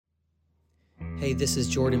Hey, this is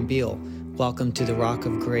Jordan Beal. Welcome to the Rock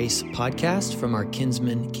of Grace podcast from our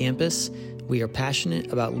Kinsman campus. We are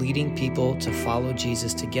passionate about leading people to follow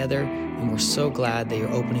Jesus together, and we're so glad that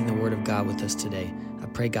you're opening the Word of God with us today. I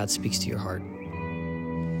pray God speaks to your heart.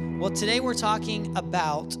 Well, today we're talking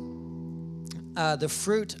about the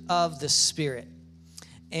fruit of the Spirit,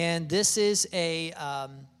 and this is our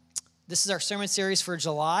sermon series for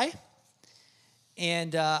July.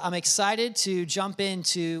 And I'm excited to jump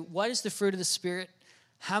into what is the fruit of the Spirit.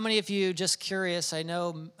 How many of you, just curious, I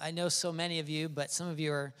know so many of you, but some of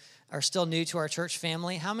you are still new to our church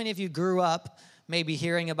family. How many of you grew up maybe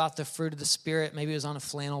hearing about the fruit of the Spirit? Maybe it was on a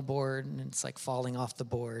flannel board and it's like falling off the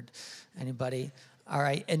board. Anybody? All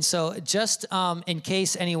right. And so just in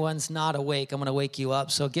case anyone's not awake, I'm going to wake you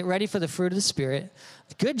up. So get ready for the fruit of the Spirit.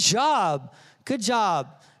 Good job. Good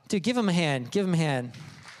job. Dude, give him a hand. Give him a hand.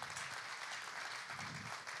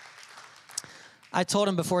 I told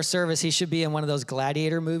him before service he should be in one of those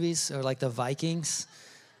gladiator movies or like the Vikings.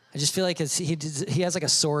 I just feel like he has like a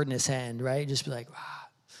sword in his hand, right? Just be like, ah.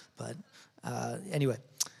 But anyway.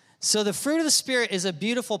 So the fruit of the Spirit is a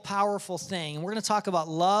beautiful, powerful thing. And we're going to talk about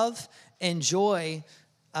love and joy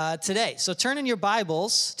today. So turn in your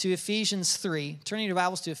Bibles to Ephesians 3. Turn in your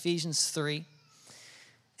Bibles to Ephesians 3.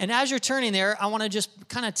 And as you're turning there, I want to just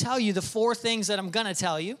kind of tell you the four things that I'm going to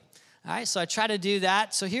tell you. All right, so I try to do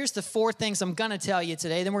that. So here's the four things I'm going to tell you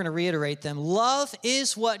today. Then we're going to reiterate them. Love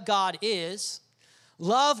is what God is.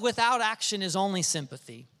 Love without action is only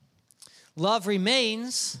sympathy. Love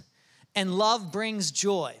remains, and love brings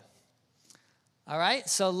joy. All right,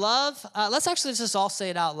 so love, let's just all say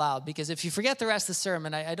it out loud, because if you forget the rest of the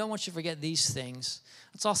sermon, I don't want you to forget these things.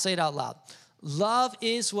 Let's all say it out loud. Love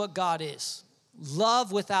is what God is.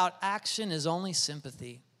 Love without action is only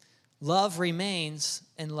sympathy. Love remains,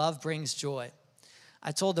 and love brings joy.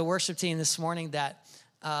 I told the worship team this morning that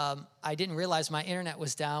I didn't realize my internet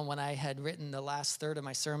was down when I had written the last third of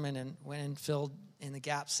my sermon and went and filled in the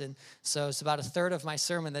gaps. And so it's about a third of my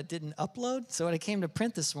sermon that didn't upload. So when I came to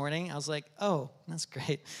print this morning, I was like, oh, that's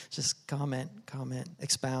great. Just comment,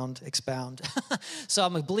 expound. So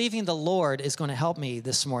I'm believing the Lord is going to help me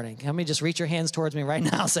this morning. Let me just reach your hands towards me right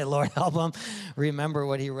now and say, Lord, help him remember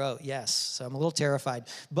what he wrote. Yes, so I'm a little terrified.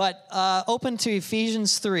 But open to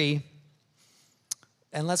Ephesians 3,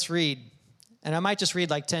 and let's read. And I might just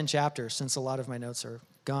read like 10 chapters since a lot of my notes are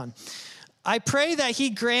gone. I pray that he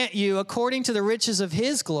grant you, according to the riches of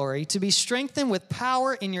his glory, to be strengthened with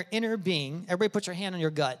power in your inner being. Everybody put your hand on your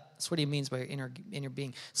gut. That's what he means by your inner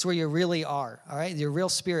being. It's where you really are, all right? Your real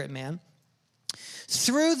spirit, man.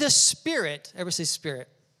 Through the Spirit, everybody say Spirit,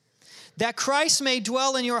 that Christ may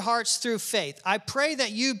dwell in your hearts through faith. I pray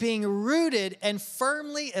that you, being rooted and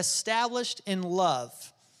firmly established in love,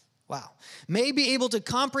 may be able to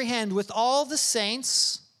comprehend with all the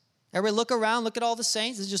saints. Everybody look around, look at all the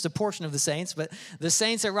saints. This is just a portion of the saints, but the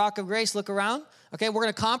saints at Rock of Grace, look around. Okay, we're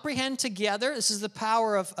going to comprehend together. This is the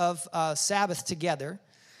power of Sabbath together.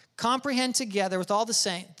 Comprehend together with all the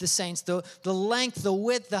saints, the length, the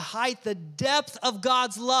width, the height, the depth of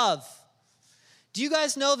God's love. Do you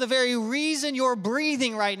guys know the very reason you're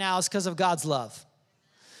breathing right now is because of God's love?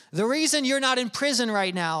 The reason you're not in prison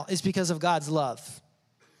right now is because of God's love.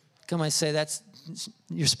 Come on, say that's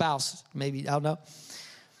your spouse, maybe, I don't know.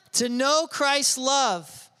 To know Christ's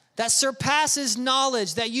love that surpasses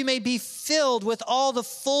knowledge, that you may be filled with all the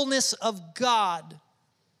fullness of God.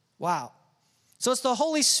 Wow. So it's the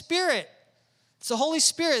Holy Spirit. It's the Holy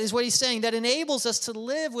Spirit is what he's saying that enables us to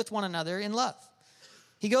live with one another in love.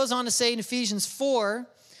 He goes on to say in Ephesians 4,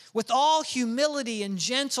 with all humility and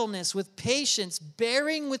gentleness, with patience,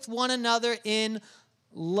 bearing with one another in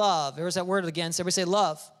love. There's that word again. So everybody say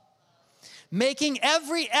love. Making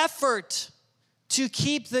every effort to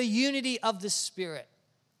keep the unity of the Spirit.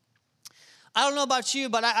 I don't know about you,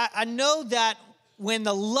 but I know that when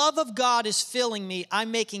the love of God is filling me,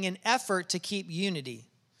 I'm making an effort to keep unity.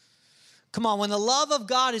 Come on, when the love of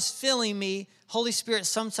God is filling me, Holy Spirit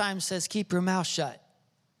sometimes says, keep your mouth shut.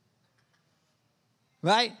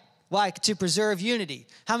 Right? Why? To preserve unity.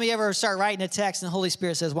 How many ever start writing a text and the Holy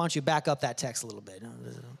Spirit says, why don't you back up that text a little bit?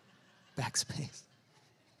 Backspace.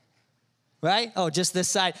 Right? Oh, just this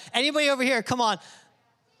side. Anybody over here? Come on.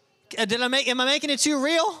 Am I making it too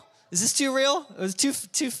real? Is this too real? It was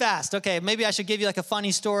too fast. Okay, maybe I should give you like a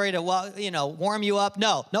funny story to warm you up.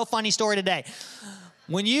 No funny story today.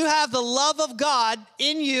 When you have the love of God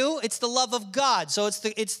in you, it's the love of God. So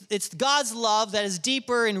it's God's love that is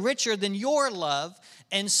deeper and richer than your love.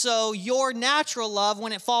 And so your natural love,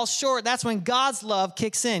 when it falls short, that's when God's love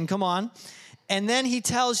kicks in. Come on. And then he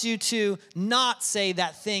tells you to not say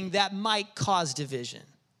that thing that might cause division.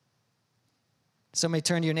 Somebody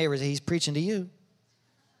turn to your neighbor and say, he's preaching to you.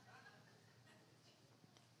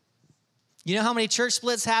 You know how many church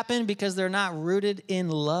splits happen? Because they're not rooted in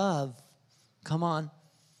love. Come on.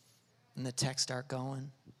 And the texts start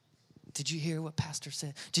going. Did you hear what pastor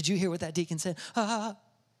said? Did you hear what that deacon said? And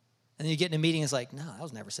then you get in a meeting, it's like, no, that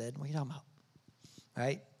was never said. What are you talking about?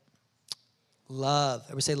 Right? Love.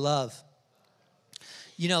 Everybody say love.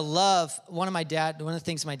 You know, love, one of the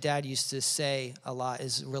things my dad used to say a lot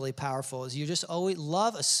is really powerful, is you just always,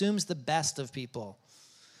 love assumes the best of people.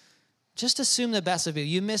 Just assume the best of you.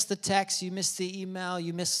 You missed the text, you missed the email,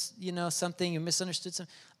 you missed, something, you misunderstood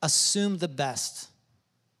something. Assume the best.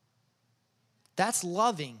 That's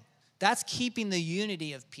loving. That's keeping the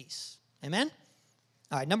unity of peace. Amen?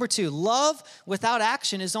 All right, number 2, love without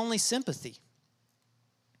action is only sympathy.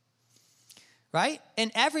 Right?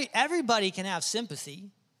 And everybody can have sympathy,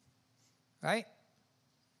 right?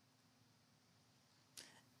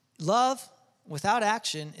 Love without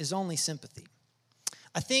action is only sympathy.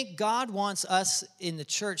 I think God wants us in the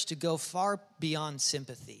church to go far beyond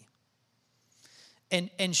sympathy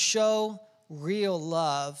and show real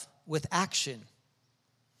love with action.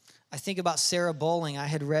 I think about Sarah Bowling. I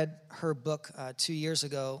had read her book 2 years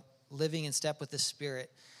ago, Living in Step with the Spirit,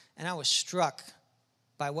 and I was struck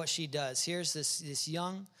by what she does. Here's this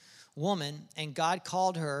young woman, and God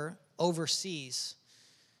called her overseas.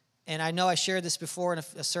 And I know I shared this before in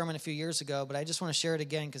a sermon a few years ago, but I just want to share it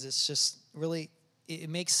again because it's just really, it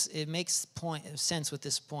makes sense with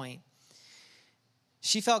this point.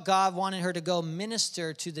 She felt God wanted her to go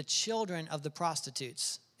minister to the children of the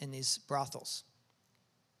prostitutes in these brothels.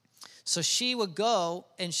 So she would go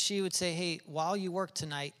and she would say, hey, while you work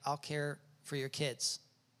tonight, I'll care for your kids.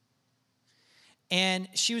 And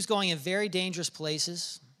she was going in very dangerous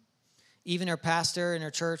places. Even her pastor in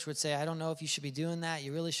her church would say, I don't know if you should be doing that.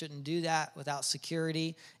 You really shouldn't do that without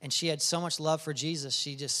security. And she had so much love for Jesus.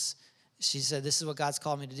 She said, this is what God's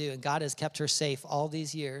called me to do. And God has kept her safe all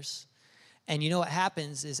these years. And you know what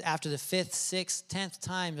happens is after the 5th, 6th, 10th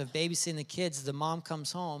time of babysitting the kids, the mom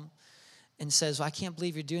comes home and says, well, I can't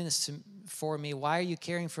believe you're doing this for me. Why are you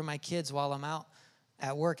caring for my kids while I'm out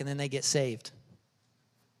at work? And then they get saved.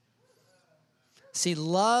 See,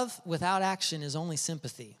 love without action is only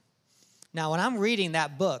sympathy. Now, when I'm reading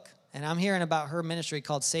that book and I'm hearing about her ministry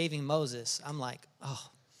called Saving Moses, I'm like, oh,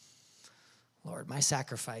 Lord, my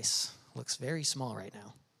sacrifice looks very small right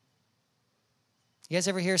now. You guys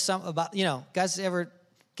ever hear guys ever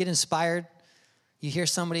get inspired? You hear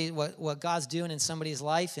somebody, what God's doing in somebody's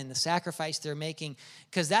life and the sacrifice they're making,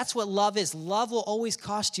 because that's what love is. Love will always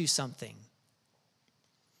cost you something.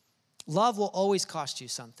 Love will always cost you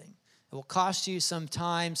something. It will cost you some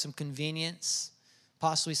time, some convenience,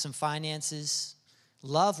 possibly some finances.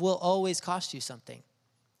 Love will always cost you something.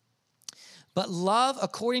 But love,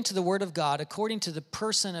 according to the Word of God, according to the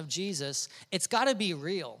person of Jesus, it's got to be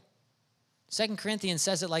real. 2 Corinthians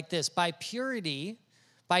says it like this: by purity,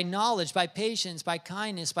 by knowledge, by patience, by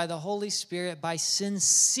kindness, by the Holy Spirit, by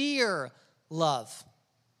sincere love.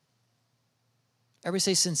 Everybody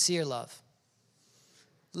say sincere love.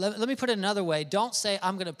 Let me put it another way. Don't say,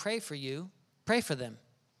 I'm going to pray for you. Pray for them.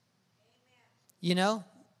 Amen.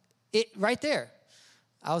 It right there.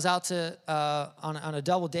 I was out on a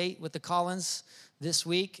double date with the Collins this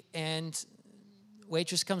week, and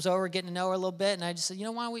waitress comes over, getting to know her a little bit, and I just said,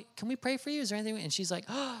 can we pray for you? Is there anything? And she's like,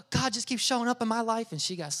 oh, God just keeps showing up in my life, and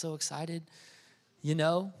she got so excited,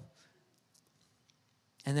 And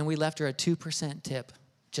then we left her a 2% tip.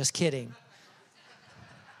 Just kidding.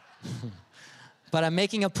 But I'm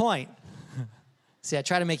making a point. See, I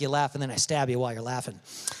try to make you laugh, and then I stab you while you're laughing.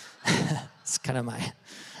 It's kind of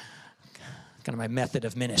my method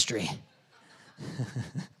of ministry.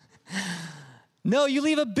 No, you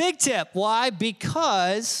leave a big tip. Why?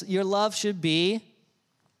 Because your love should be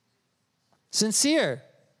sincere,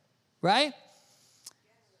 right?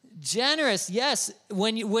 Generous, yes.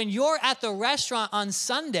 When you're at the restaurant on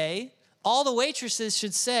Sunday, all the waitresses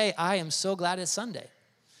should say, I am so glad it's Sunday.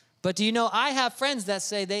 But do you know, I have friends that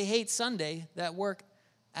say they hate Sunday that work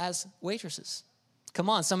as waitresses. Come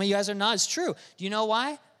on, some of you guys are not. It's true. Do you know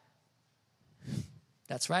why?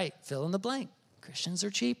 That's right. Fill in the blank. Christians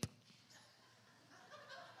are cheap.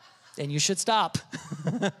 And you should stop.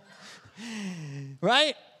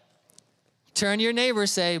 Right? Turn to your neighbor,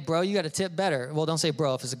 say, bro, you got to tip better. Well, don't say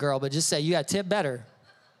bro if it's a girl, but just say, you got to tip better.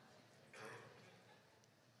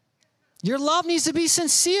 Your love needs to be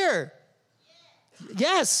sincere.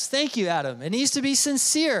 Yes, thank you, Adam. It needs to be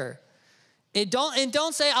sincere.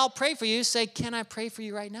 Don't say, I'll pray for you. Say, can I pray for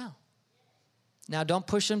you right now? Now, don't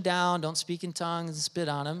push them down. Don't speak in tongues and spit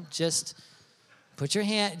on them. Just put your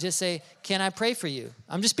hand, just say, can I pray for you?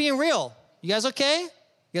 I'm just being real. You guys okay?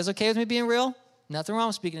 You guys okay with me being real? Nothing wrong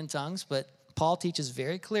with speaking in tongues, but Paul teaches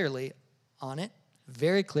very clearly on it.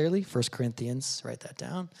 Very clearly, 1 Corinthians, write that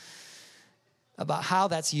down, about how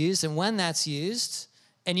that's used and when that's used.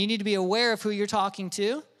 And you need to be aware of who you're talking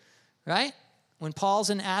to, right? When Paul's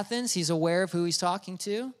in Athens, he's aware of who he's talking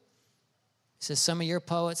to. He says, some of your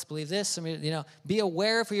poets believe this, some of you, be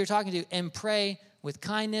aware of who you're talking to and pray with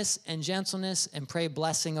kindness and gentleness and pray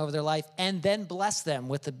blessing over their life and then bless them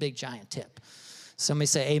with the big giant tip. Somebody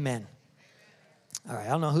say amen. All right, I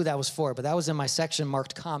don't know who that was for, but that was in my section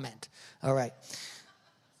marked comment. All right.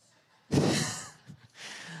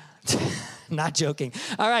 Not joking.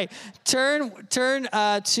 All right, turn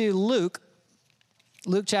to Luke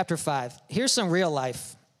chapter 5. Here's some real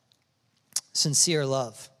life, sincere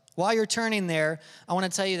love. While you're turning there, I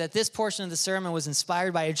want to tell you that this portion of the sermon was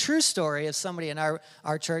inspired by a true story of somebody in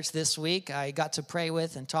our church this week. I got to pray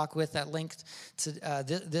with and talk with that linked to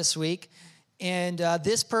this week. And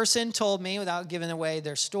this person told me, without giving away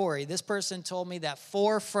their story, this person told me that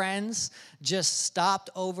 4 friends just stopped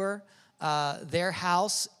over their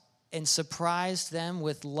house and surprised them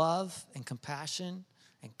with love and compassion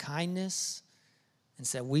and kindness and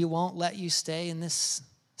said, we won't let you stay in this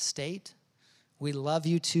state. We love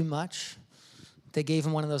you too much. They gave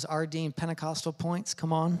him one of those Ardeen Pentecostal points.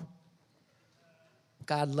 Come on.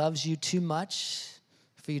 God loves you too much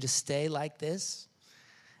for you to stay like this.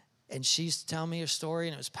 And she used to tell me her story,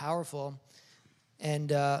 and it was powerful. And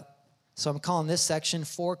so I'm calling this section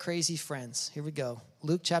 4 Crazy Friends. Here we go.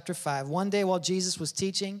 Luke chapter 5. One day while Jesus was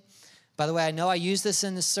teaching, by the way, I know I used this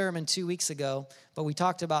in the sermon 2 weeks ago, but we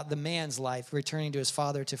talked about the man's life returning to his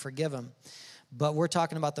father to forgive him. But we're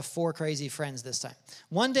talking about the 4 crazy friends this time.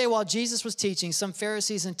 One day while Jesus was teaching, some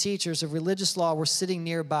Pharisees and teachers of religious law were sitting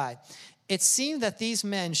nearby. It seemed that these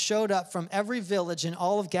men showed up from every village in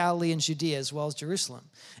all of Galilee and Judea, as well as Jerusalem.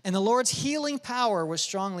 And the Lord's healing power was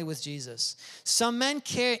strongly with Jesus. Some men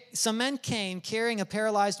came carrying a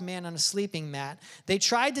paralyzed man on a sleeping mat. They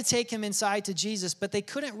tried to take him inside to Jesus, but they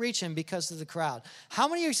couldn't reach him because of the crowd. How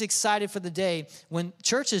many of you are excited for the day when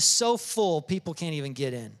church is so full, people can't even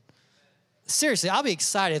get in? Seriously, I'll be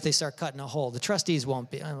excited if they start cutting a hole. The trustees won't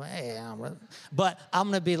be. But I'm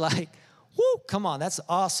going to be like, whoo, come on, that's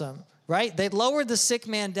awesome. Right? They lowered the sick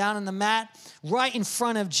man down on the mat right in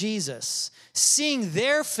front of Jesus, seeing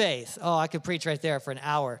their faith. Oh, I could preach right there for an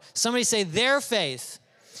hour. Somebody say their faith.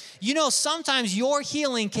 You know, sometimes your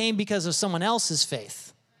healing came because of someone else's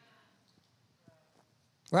faith.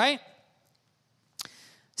 Right?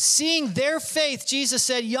 Seeing their faith, Jesus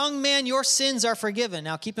said, young man, your sins are forgiven.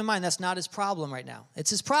 Now, keep in mind, that's not his problem right now. It's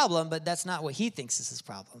his problem, but that's not what he thinks is his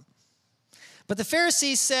problem. But the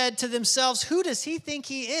Pharisees said to themselves, who does he think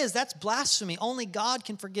he is? That's blasphemy. Only God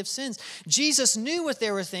can forgive sins. Jesus knew what they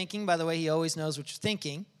were thinking. By the way, he always knows what you're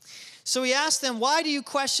thinking. So he asked them, why do you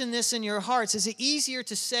question this in your hearts? Is it easier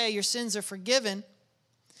to say your sins are forgiven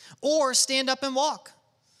or stand up and walk?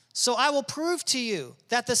 So I will prove to you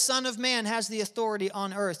that the Son of Man has the authority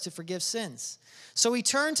on earth to forgive sins. So he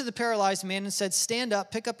turned to the paralyzed man and said, stand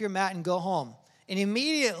up, pick up your mat, and go home. And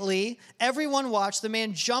immediately everyone watched. The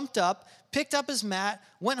man jumped up, picked up his mat,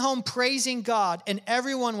 went home praising God, and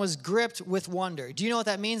everyone was gripped with wonder. Do you know what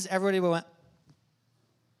that means? Everybody went,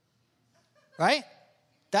 right?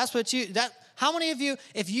 That's what how many of you,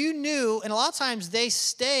 if you knew, and a lot of times they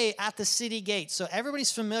stay at the city gate, so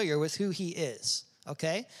everybody's familiar with who he is,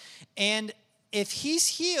 okay? And if he's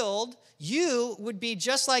healed, you would be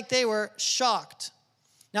just like they were, shocked.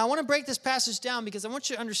 Now, I want to break this passage down because I want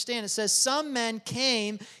you to understand. It says, some men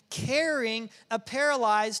came carrying a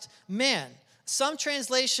paralyzed man. Some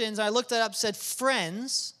translations, I looked that up, said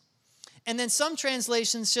friends. And then some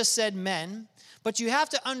translations just said men. But you have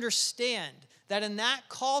to understand that in that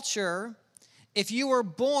culture, if you were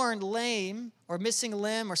born lame or missing a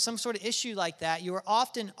limb or some sort of issue like that, you were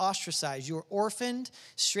often ostracized. You were orphaned,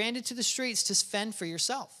 stranded to the streets to fend for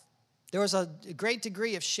yourself. There was a great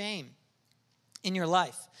degree of shame in your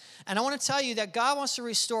life. And I want to tell you that God wants to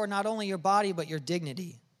restore not only your body, but your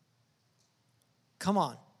dignity. Come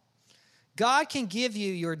on. God can give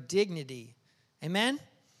you your dignity. Amen?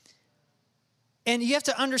 And you have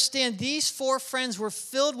to understand these 4 friends were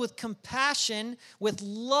filled with compassion, with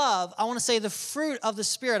love. I want to say the fruit of the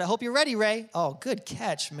Spirit. I hope you're ready, Ray. Oh, good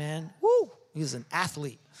catch, man. Woo! He was an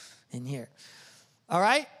athlete in here. All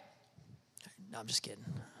right? No, I'm just kidding.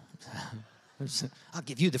 I'll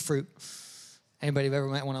give you the fruit. Anybody ever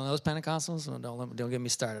met one of those Pentecostals? Well, don't get me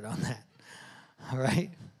started on that. All right?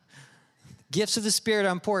 Gifts of the Spirit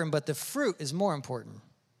are important, but the fruit is more important.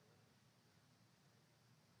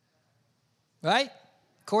 Right?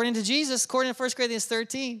 According to Jesus, according to 1 Corinthians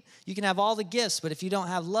 13, you can have all the gifts, but if you don't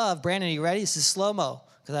have love, Brandon, are you ready? This is slow-mo,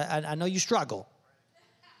 because I know you struggle.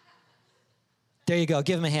 There you go.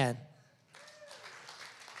 Give him a hand.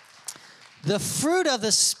 The fruit of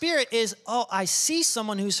the Spirit is, I see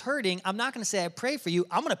someone who's hurting. I'm not going to say I pray for you.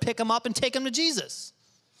 I'm going to pick them up and take them to Jesus.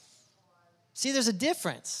 See, there's a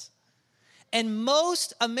difference. And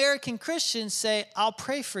most American Christians say, I'll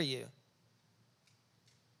pray for you.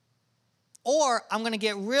 Or I'm going to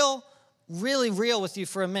get really real with you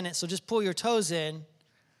for a minute, so just pull your toes in.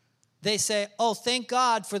 They say, thank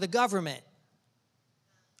God for the government.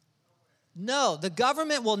 No, the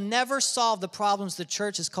government will never solve the problems the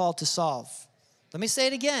church is called to solve. Let me say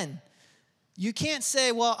it again. You can't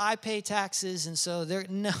say, I pay taxes, and so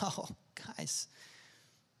no, guys.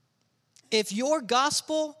 If your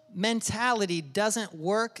gospel mentality doesn't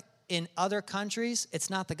work in other countries, it's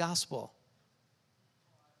not the gospel.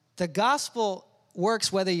 The gospel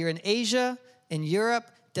works whether you're in Asia, in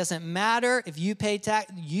Europe, doesn't matter if you pay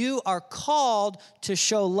tax. You are called to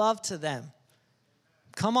show love to them.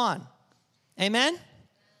 Come on. Amen?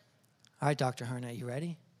 All right, Dr. Harnett, you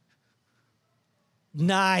ready?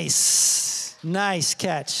 Nice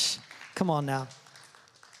catch. Come on now.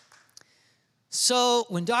 So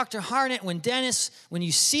when Dr. Harnett, when Dennis, when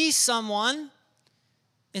you see someone,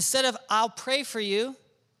 instead of I'll pray for you,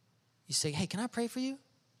 you say, hey, can I pray for you?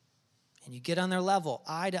 And you get on their level,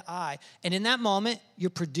 eye to eye. And in that moment,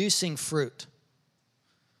 you're producing fruit.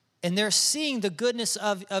 And they're seeing the goodness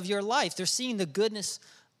of your life. They're seeing the goodness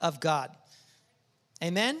of God.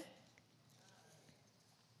 Amen?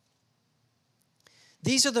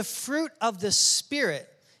 These are the fruit of the Spirit.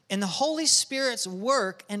 And the Holy Spirit's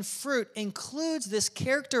work and fruit includes this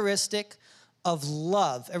characteristic of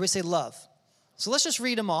love. Everybody say love. So let's just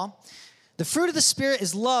read them all. The fruit of the Spirit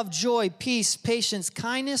is love, joy, peace, patience,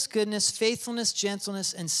 kindness, goodness, faithfulness,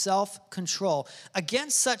 gentleness, and self-control.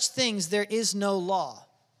 Against such things there is no law.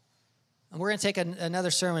 And we're going to take another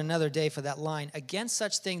sermon another day for that line. Against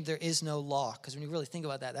such things there is no law. Because when you really think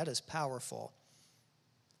about that, that is powerful.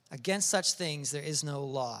 Against such things there is no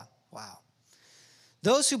law. Wow.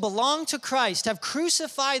 Those who belong to Christ have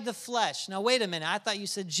crucified the flesh. Now, wait a minute. I thought you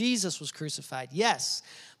said Jesus was crucified. Yes.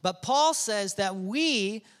 But Paul says that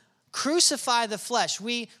we crucify the flesh.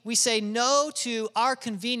 We say no to our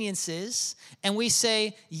conveniences, and we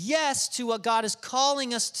say yes to what God is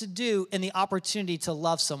calling us to do in the opportunity to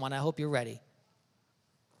love someone. I hope you're ready.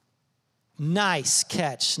 Nice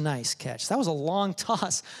catch. That was a long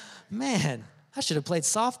toss. Man, I should have played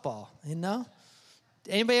softball, you know?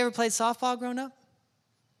 Anybody ever played softball growing up?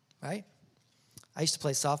 Right? I used to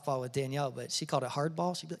play softball with Danielle, but she called it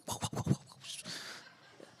hardball. She'd be like, whoa, whoa, whoa, whoa.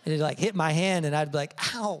 And it'd like hit my hand, and I'd be like,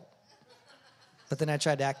 ow. But then I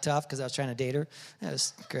tried to act tough because I was trying to date her. That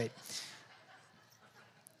was great.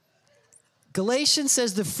 Galatians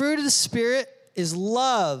says the fruit of the Spirit is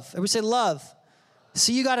love. Everybody say love.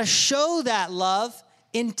 So you got to show that love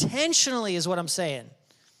intentionally is what I'm saying.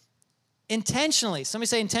 Intentionally. Somebody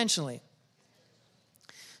say intentionally.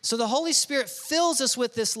 So the Holy Spirit fills us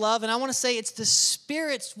with this love, and I want to say it's the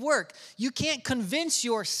Spirit's work. You can't convince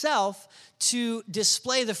yourself to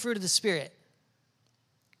display the fruit of the Spirit.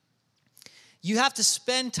 You have to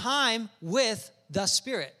spend time with the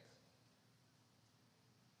Spirit.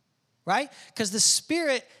 Right? Because the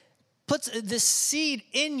Spirit puts this seed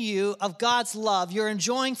in you of God's love. You're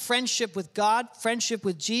enjoying friendship with God, friendship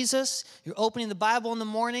with Jesus. You're opening the Bible in the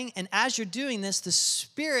morning. And as you're doing this, the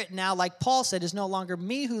Spirit now, like Paul said, is no longer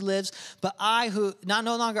me who lives, but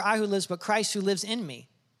no longer I who lives, but Christ who lives in me.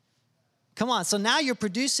 Come on. So now you're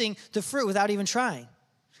producing the fruit without even trying.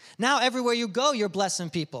 Now everywhere you go, you're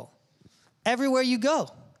blessing people. Everywhere you go.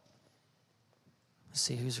 Let's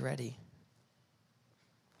see who's ready.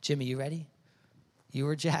 Jimmy, you ready? You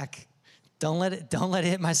or Jack? Don't let it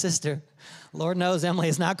hit my sister. Lord knows Emily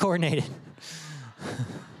is not coordinated.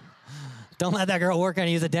 Don't let that girl work on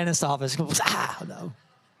you at the dentist's office. No.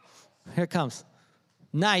 Here it comes.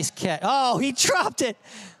 Nice catch. Oh, he dropped it.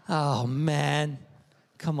 Oh, man.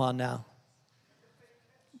 Come on now.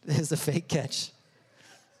 This is a fake catch.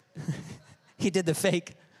 He did the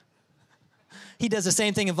fake. He does the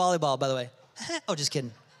same thing in volleyball, by the way. Oh, just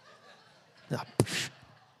kidding. Oh.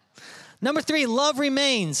 Number 3, love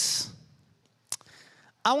remains.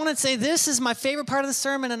 I want to say this is my favorite part of the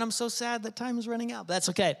sermon, and I'm so sad that time is running out, but that's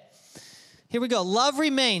okay. Here we go. Love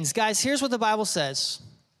remains. Guys, here's what the Bible says.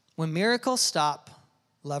 When miracles stop,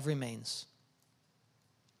 love remains.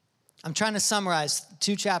 I'm trying to summarize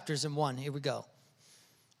 2 chapters in one. Here we go.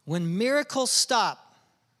 When miracles stop,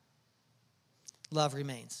 love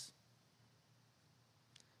remains.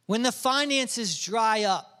 When the finances dry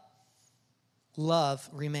up, love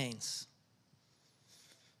remains.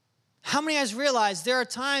 How many of you guys realize there are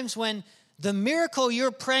times when the miracle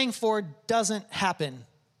you're praying for doesn't happen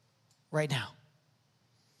right now?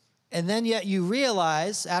 And then yet you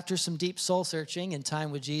realize, after some deep soul searching and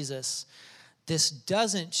time with Jesus, this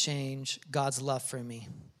doesn't change God's love for me.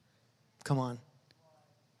 Come on.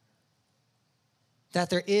 That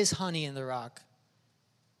there is honey in the rock.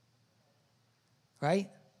 Right?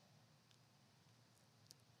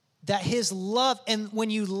 That his love, and when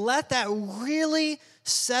you let that really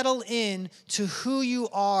settle in to who you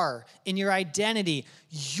are in your identity,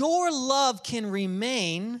 your love can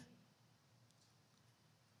remain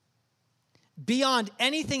beyond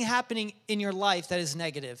anything happening in your life that is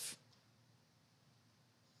negative.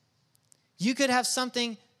 You could have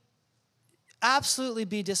something absolutely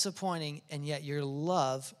be disappointing, and yet your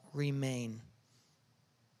love remain.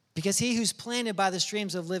 Because he who's planted by the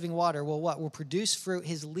streams of living water will what? Will produce fruit.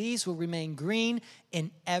 His leaves will remain green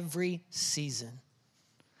in every season.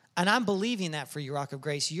 And I'm believing that for you, Rock of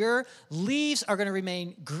Grace. Your leaves are going to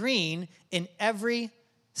remain green in every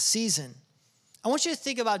season. I want you to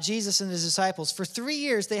think about Jesus and his disciples. For 3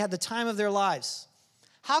 years, they had the time of their lives.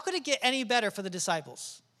 How could it get any better for the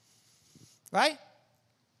disciples? Right?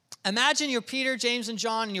 Imagine you're Peter, James, and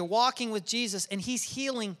John, and you're walking with Jesus, and he's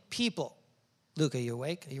healing people. Luke, are you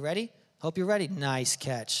awake? Are you ready? Hope you're ready. Nice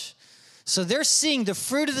catch. So they're seeing the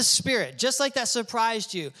fruit of the Spirit, just like that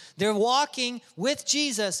surprised you. They're walking with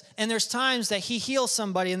Jesus, and there's times that he heals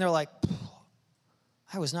somebody, and they're like,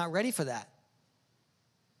 I was not ready for that.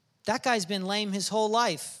 That guy's been lame his whole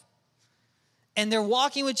life. And they're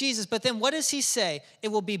walking with Jesus, but then what does he say? It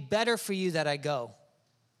will be better for you that I go.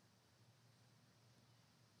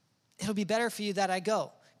 It'll be better for you that I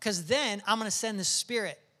go, because then I'm going to send the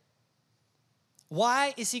Spirit.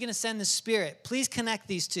 Why is he going to send the Spirit? Please connect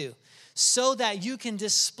these two. So that you can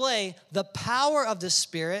display the power of the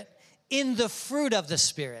Spirit in the fruit of the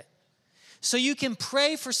Spirit. So you can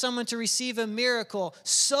pray for someone to receive a miracle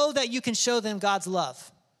so that you can show them God's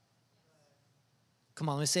love. Come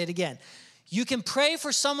on, let me say it again. You can pray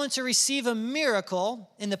for someone to receive a miracle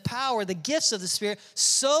in the power, the gifts of the Spirit,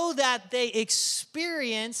 so that they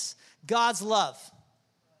experience God's love.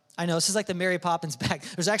 I know, this is like the Mary Poppins bag.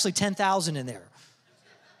 There's actually 10,000 in there.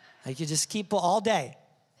 I could just keep all day.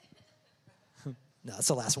 No, that's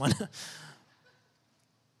the last one.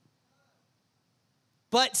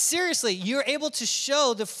 But seriously, you're able to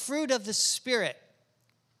show the fruit of the Spirit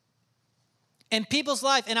in people's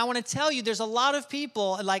life. And I want to tell you, there's a lot of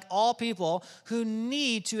people, like all people, who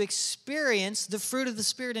need to experience the fruit of the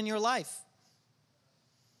Spirit in your life.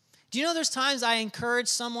 Do you know there's times I encourage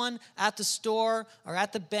someone at the store or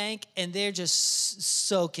at the bank, and they're just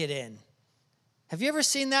soak it in. Have you ever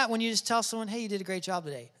seen that when you just tell someone, hey, you did a great job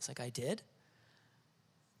today? It's like, I did?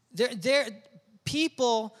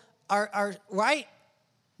 People are right,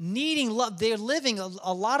 needing love. They're living,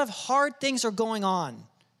 a lot of hard things are going on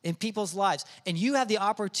in people's lives. And you have the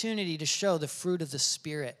opportunity to show the fruit of the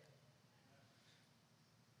Spirit.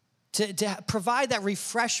 To provide that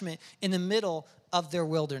refreshment in the middle of their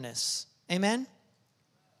wilderness. Amen?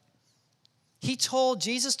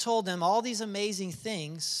 Jesus told them all these amazing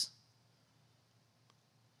things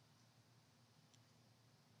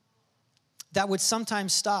that would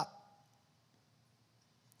sometimes stop.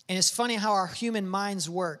 And it's funny how our human minds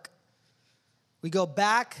work. We go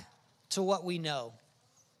back to what we know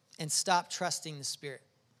and stop trusting the Spirit.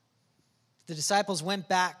 The disciples went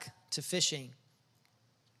back to fishing.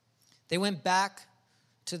 They went back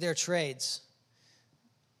to their trades.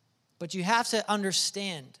 But you have to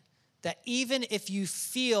understand that even if you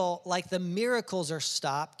feel like the miracles are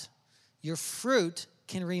stopped, your fruit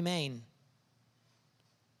can remain.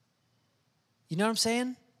 You know what I'm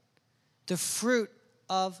saying? The fruit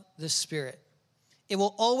of the Spirit. It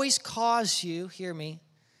will always cause you, hear me,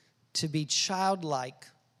 to be childlike,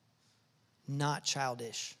 not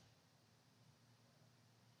childish.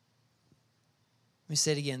 Let me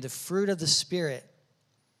say it again. The fruit of the Spirit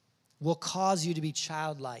will cause you to be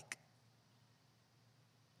childlike,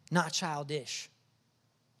 not childish.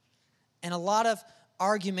 And a lot of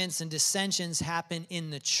arguments and dissensions happen in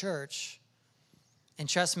the church. And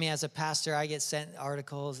trust me, as a pastor, I get sent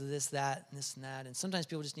articles of this, that, and this and that. And sometimes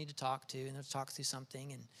people just need to talk to, and they'll talk through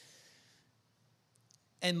something.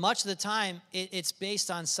 And much of the time, it's based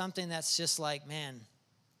on something that's just like, man,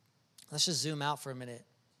 let's just zoom out for a minute.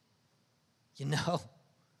 You know?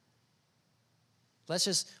 Let's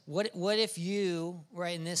just, what if you,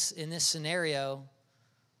 right, in this scenario,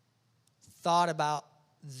 thought about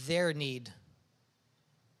their need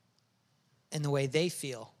and the way they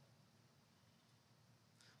feel?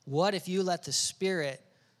 What if you let the Spirit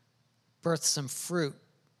birth some fruit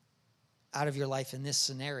out of your life in this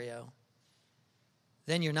scenario,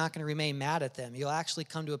 then you're not going to remain mad at them. You'll actually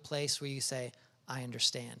come to a place where you say, I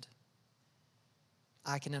understand.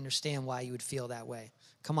 I can understand why you would feel that way.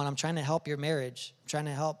 Come on, I'm trying to help your marriage. I'm trying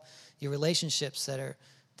to help your relationships that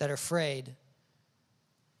are frayed.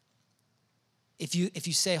 If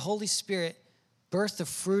you say, Holy Spirit, birth the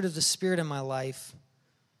fruit of the Spirit in my life,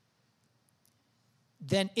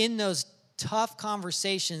 then in those tough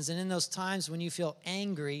conversations and in those times when you feel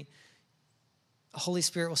angry, the Holy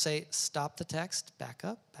Spirit will say, stop the text, back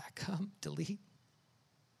up, delete.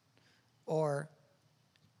 Or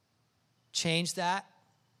change that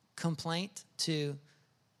complaint to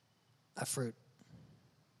a fruit.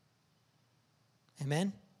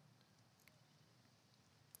 Amen?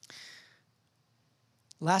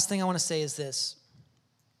 Last thing I want to say is this.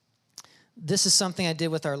 This is something I did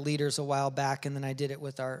with our leaders a while back, and then I did it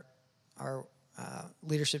with our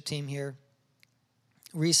leadership team here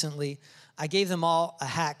recently. I gave them all a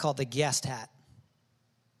hat called the guest hat.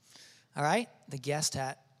 All right? The guest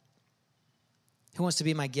hat. Who wants to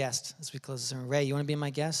be my guest as we close this room? Ray, you want to be my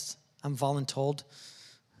guest? I'm voluntold.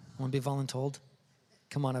 Want to be voluntold?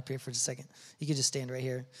 Come on up here for just a second. You can just stand right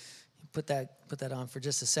here. Put that on for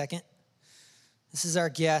just a second. This is our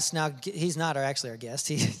guest. Now, he's not actually our guest.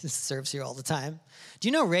 He serves here all the time. Do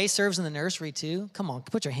you know Ray serves in the nursery too? Come on,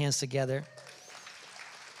 put your hands together.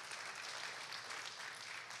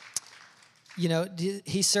 You know,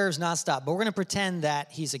 he serves nonstop, but we're going to pretend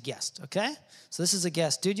that he's a guest, okay? So this is a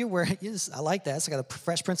guest. Dude, you're wearing, I like that. It's like a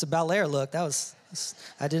Fresh Prince of Bel-Air look.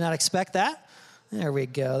 I did not expect that. There we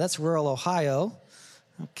go. That's rural Ohio.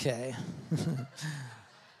 Okay.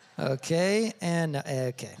 Okay, and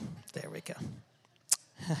okay. There we go.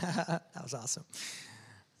 That was awesome.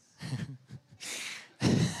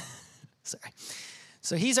 Sorry.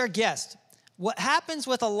 So he's our guest. What happens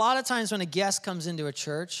with a lot of times when a guest comes into a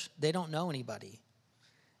church, they don't know anybody,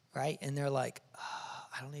 right? And they're like, oh,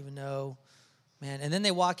 I don't even know, man. And then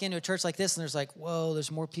they walk into a church like this, and there's like, whoa,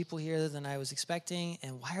 there's more people here than I was expecting.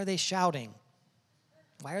 And why are they shouting?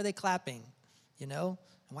 Why are they clapping? You know?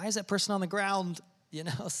 And why is that person on the ground? You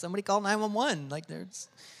know, somebody call 911. Like, there's,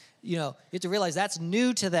 you know, you have to realize that's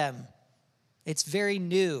new to them. It's very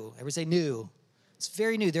new. Everybody say new. It's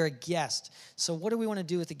very new. They're a guest. So what do we want to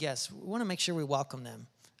do with the guests? We want to make sure we welcome them.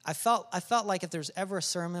 I felt like if there's ever a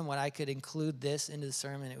sermon when I could include this into the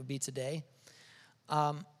sermon, it would be today.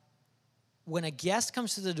 When a guest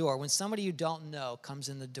comes to the door, when somebody you don't know comes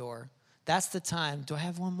in the door, that's the time. Do I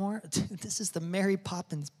have one more? This is the Mary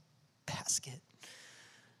Poppins basket.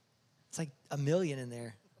 It's like 1 million in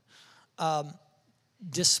there.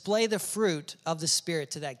 Display the fruit of the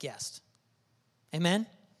Spirit to that guest. Amen?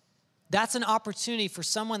 That's an opportunity for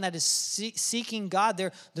someone that is seeking God.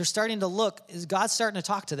 They're starting to look. Is God starting to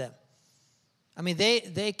talk to them? I mean,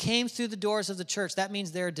 they came through the doors of the church. That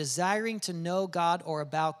means they're desiring to know God or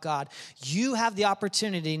about God. You have the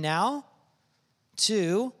opportunity now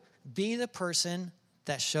to be the person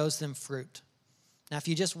that shows them fruit. Now, if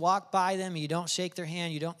you just walk by them, you don't shake their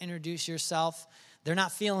hand, you don't introduce yourself, they're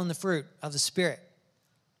not feeling the fruit of the Spirit.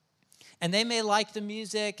 And they may like the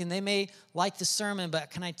music and they may like the sermon,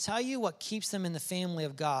 but can I tell you what keeps them in the family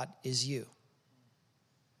of God is you.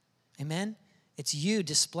 Amen? It's you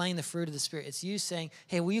displaying the fruit of the Spirit. It's you saying,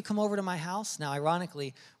 hey, will you come over to my house? Now,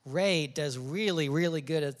 ironically, Ray does really, really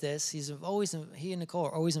good at this. He and Nicole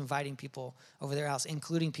are always inviting people over their house,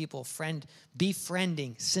 including people,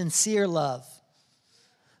 befriending, sincere love.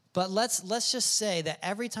 But let's just say that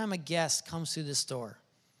every time a guest comes through this door,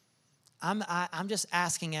 I'm just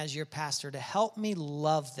asking as your pastor to help me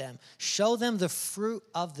love them. Show them the fruit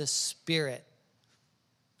of the Spirit.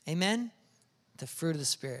 Amen? The fruit of the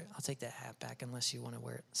Spirit. I'll take that hat back unless you want to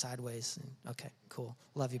wear it sideways. Okay, cool.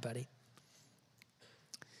 Love you, buddy.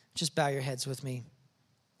 Just bow your heads with me.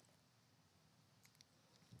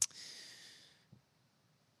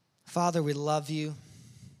 Father, we love you.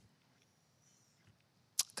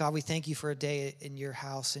 God, we thank you for a day in your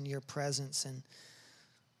house, in your presence, and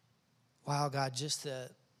wow, God, just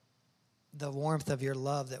the warmth of your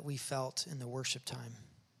love that we felt in the worship time.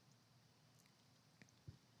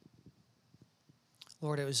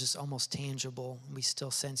 Lord, it was just almost tangible. We still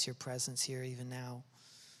sense your presence here even now.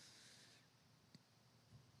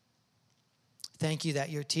 Thank you that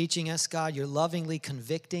you're teaching us, God. You're lovingly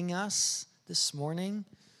convicting us this morning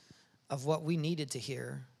of what we needed to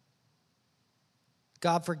hear.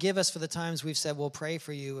 God, forgive us for the times we've said, we'll pray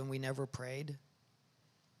for you, and we never prayed.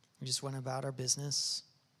 We just went about our business.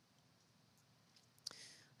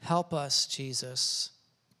 Help us, Jesus,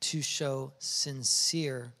 to show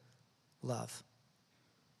sincere love.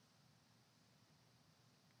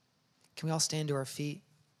 Can we all stand to our feet?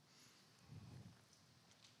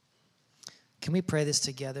 Can we pray this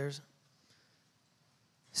together?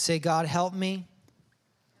 Say, God, help me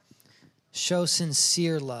show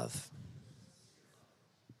sincere love.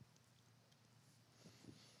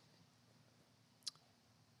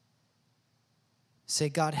 Say,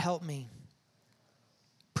 God, help me.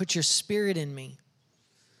 Put your Spirit in me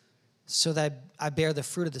so that I bear the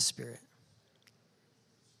fruit of the Spirit.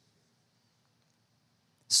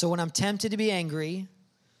 So when I'm tempted to be angry,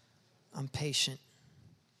 I'm patient.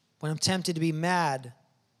 When I'm tempted to be mad,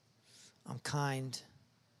 I'm kind.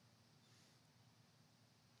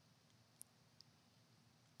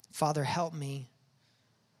 Father, help me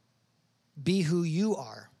be who you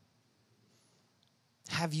are.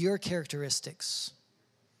 Have your characteristics,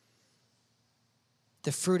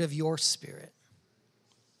 the fruit of your Spirit.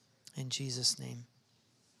 In Jesus' name.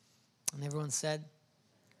 And everyone said,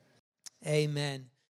 amen.